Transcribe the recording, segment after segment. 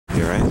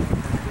you, right?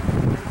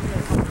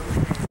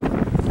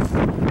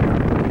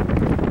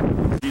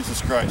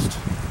 Jesus Christ.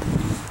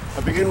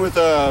 I begin with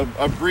a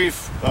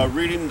brief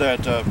reading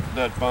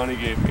that Bonnie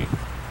gave me.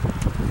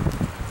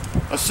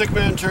 A sick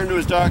man turned to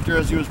his doctor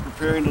as he was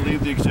preparing to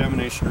leave the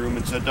examination room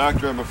and said,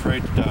 "Doctor, I'm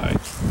afraid to die.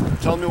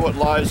 Tell me what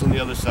lies on the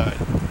other side."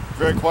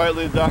 Very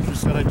quietly, the doctor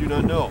said, "I do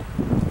not know."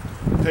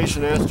 The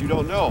patient asked, "You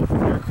don't know?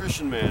 You're a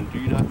Christian man. Do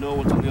you not know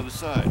what's on the other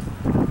side?"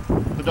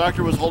 The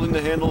doctor was holding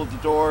the handle of the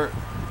door,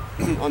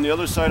 on the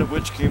other side of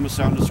which came a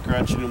sound of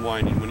scratching and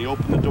whining. When he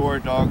opened the door, a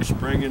dog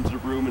sprang into the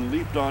room and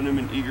leaped on him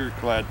in eager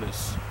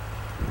gladness.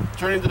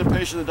 Turning to the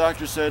patient, the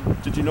doctor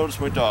said, "Did you notice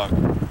my dog?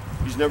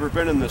 He's never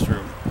been in this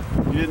room.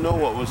 He didn't know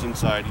what was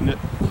inside.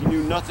 He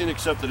knew nothing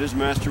except that his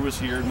master was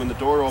here, and when the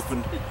door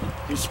opened,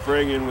 he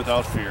sprang in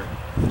without fear.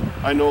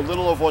 I know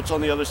little of what's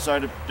on the other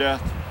side of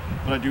death,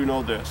 but I do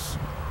know this.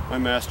 My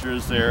master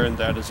is there, and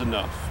that is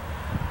enough."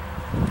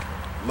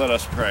 Let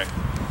us pray.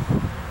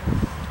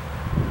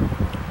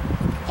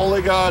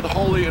 Holy God,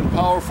 holy and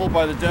powerful,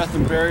 by the death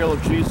and burial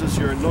of Jesus,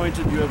 your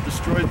anointed, you have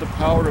destroyed the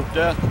power of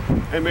death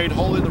and made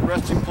holy the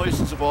resting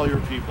places of all your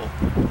people.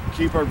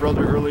 Keep our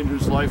brother Erling,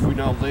 whose life we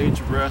now lay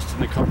to rest in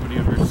the company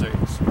of your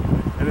saints.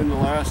 And in the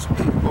last,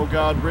 O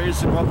God,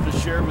 raise him up to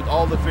share with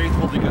all the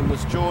faithful the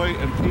endless joy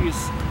and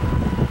peace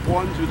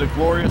won through the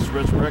glorious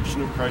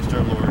resurrection of Christ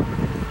our Lord,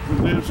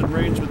 who lives and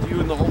reigns with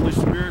you in the Holy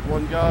Spirit,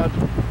 one God,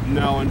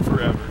 now and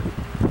forever.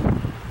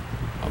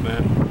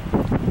 Amen.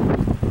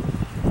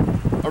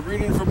 A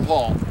reading from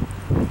Paul.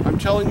 I'm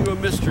telling you a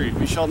mystery.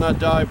 We shall not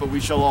die, but we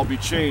shall all be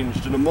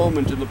changed. In a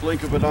moment, in the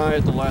blink of an eye,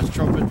 at the last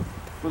trumpet.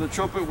 For the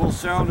trumpet will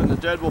sound, and the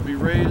dead will be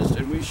raised,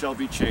 and we shall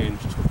be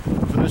changed.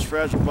 For this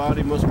fragile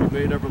body must be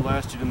made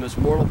everlasting, and this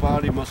mortal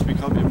body must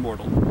become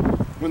immortal.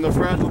 When the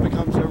fragile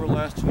becomes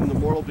everlasting, and the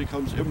mortal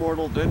becomes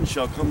immortal, then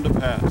shall come to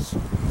pass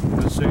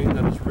the saying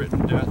that is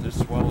written, death is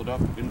swallowed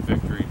up in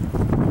victory.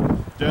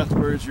 Death,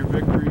 where is your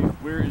victory?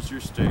 Where is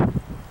your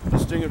sting? The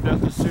sting of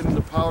death is sin, and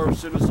the power of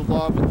sin is the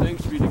law, but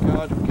thanks be to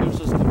God who gives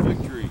us the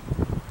victory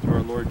through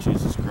our Lord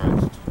Jesus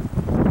Christ.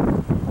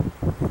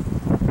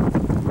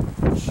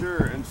 Sure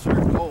and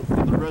certain hope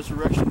in the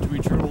resurrection to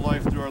eternal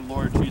life through our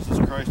Lord Jesus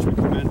Christ, we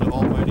commend to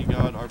Almighty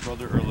God our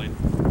brother Erling,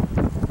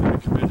 and we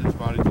commit his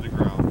body to the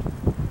ground.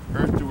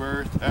 Earth to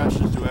earth,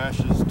 ashes to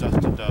ashes,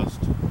 dust to dust.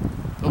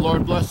 The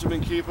Lord bless him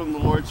and keep him. The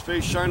Lord's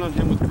face shine on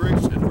him with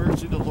grace and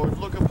mercy. The Lord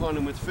look upon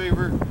him with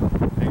favor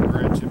and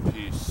grant him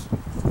peace.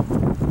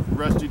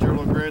 Rest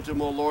eternal grant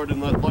him, O Lord,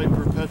 and let light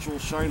perpetual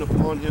shine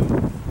upon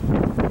him.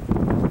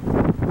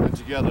 And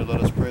together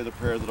let us pray the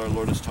prayer that our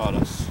Lord has taught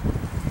us.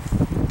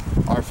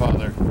 Our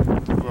Father,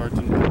 who art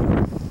in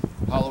heaven,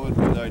 hallowed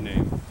be thy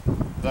name.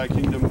 Thy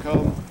kingdom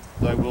come,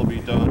 thy will be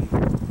done,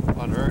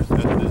 on earth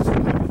as it is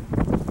in heaven.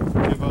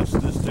 Give us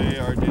this day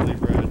our daily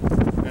bread,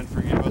 and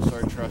forgive us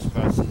our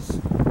trespasses,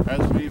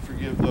 as we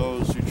forgive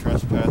those who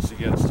trespass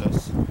against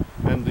us.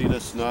 And lead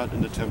us not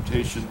into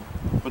temptation,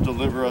 but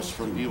deliver us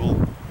from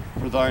evil.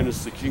 For thine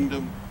is the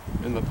kingdom,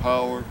 and the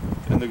power,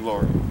 and the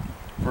glory,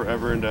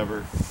 forever and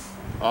ever.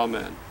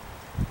 Amen.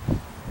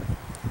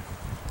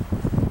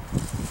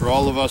 For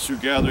all of us who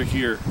gather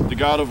here, the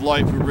God of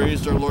life who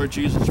raised our Lord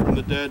Jesus from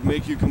the dead,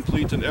 make you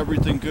complete in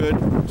everything good,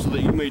 so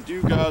that you may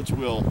do God's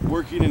will,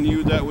 working in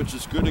you that which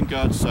is good in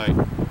God's sight.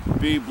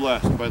 Be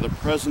blessed by the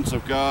presence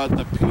of God,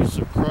 the peace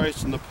of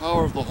Christ, and the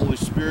power of the Holy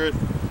Spirit,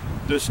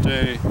 this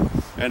day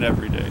and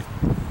every day.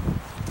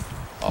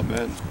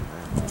 Amen.